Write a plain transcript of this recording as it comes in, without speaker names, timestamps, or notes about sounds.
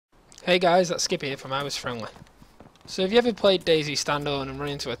Hey guys, that's Skippy here from I Was Friendly. So have you ever played DayZ Standalone and run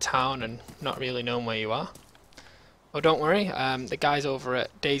into a town and not really known where you are? Well, don't worry, the guys over at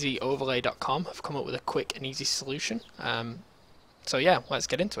DayZoverlay.com have come up with a quick and easy solution. So yeah, let's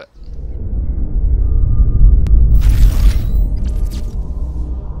get into it.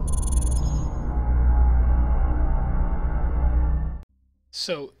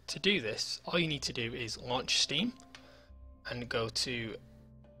 So to do this, all you need to do is launch Steam and go to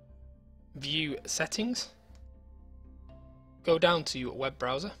View Settings, go down to your web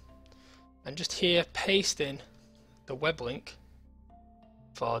browser, and just here paste in the web link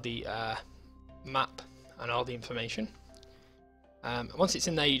for the map and all the information. Once it's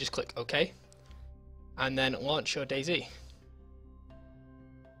in there, you just click OK, and then launch your DayZ.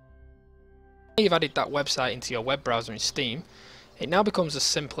 You've added that website into your web browser in Steam. It now becomes as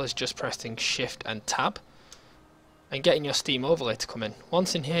simple as just pressing Shift and Tab and getting your Steam overlay to come in.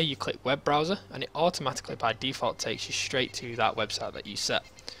 Once in here, you click web browser and it automatically by default takes you straight to that website that you set.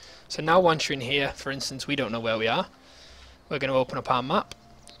 So now once you're in here, for instance, we don't know where we are, we're going to open up our map.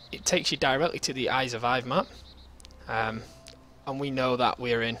 It takes you directly to the iZurvive map, and we know that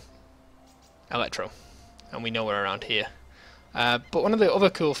we're in Electro and we know we're around here. But one of the other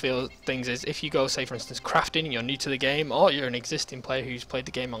cool things is if you go, say for instance, crafting and you're new to the game, or you're an existing player who's played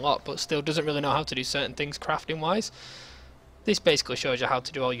the game a lot but still doesn't really know how to do certain things crafting wise, this basically shows you how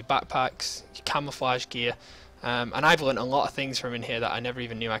to do all your backpacks, your camouflage gear, and I've learned a lot of things from in here that I never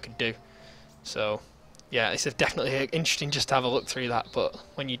even knew I could do. So yeah, it's definitely interesting just to have a look through that, but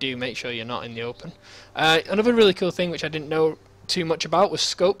when you do, make sure you're not in the open. Another really cool thing which I didn't know too much about was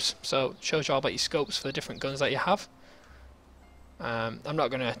scopes, so it shows you all about your scopes for the different guns that you have. I'm not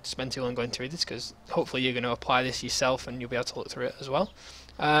going to spend too long going through this because hopefully you're going to apply this yourself and you'll be able to look through it as well.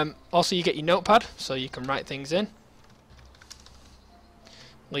 Also, you get your notepad so you can write things in,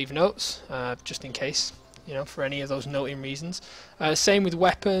 leave notes just in case, you know, for any of those noting reasons. Same with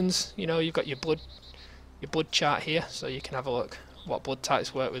weapons. You know, you've got your blood chart here, so you can have a look what blood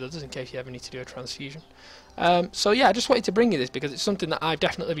types work with others in case you ever need to do a transfusion. So yeah, I just wanted to bring you this because it's something that I've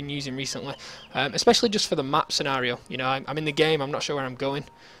definitely been using recently, especially just for the map scenario. You know, I'm in the game, I'm not sure where I'm going.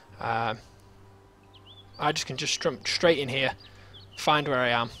 I just can just jump straight in here, find where I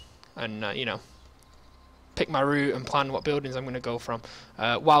am, and you know, pick my route and plan what buildings I'm going to go from,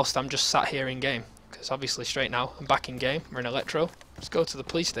 whilst I'm just sat here in game. Because obviously straight now I'm back in game, we're in Electro. Let's go to the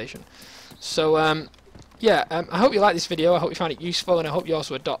police station. So yeah, I hope you like this video, I hope you found it useful, and I hope you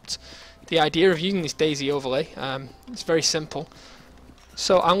also adopt the idea of using this DayZ overlay. It's very simple.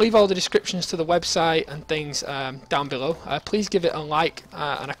 So I'll leave all the descriptions to the website and things down below. Please give it a like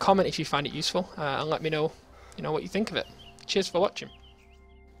and a comment if you find it useful, and let me know, what you think of it. Cheers for watching.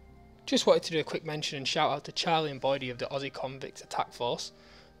 Just wanted to do a quick mention and shout out to Charlie and Boydie of the Aussie Convicts attack force.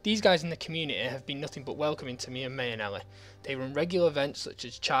 These guys in the community have been nothing but welcoming to me and May and Ellie. They run regular events such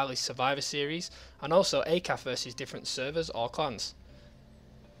as Charlie's Survivor Series and also ACAF versus different servers or clans.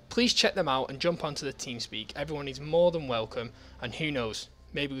 Please check them out and jump onto the Teamspeak. Everyone is more than welcome, and who knows,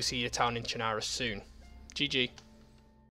 maybe we'll see your town in Chinara soon. GG.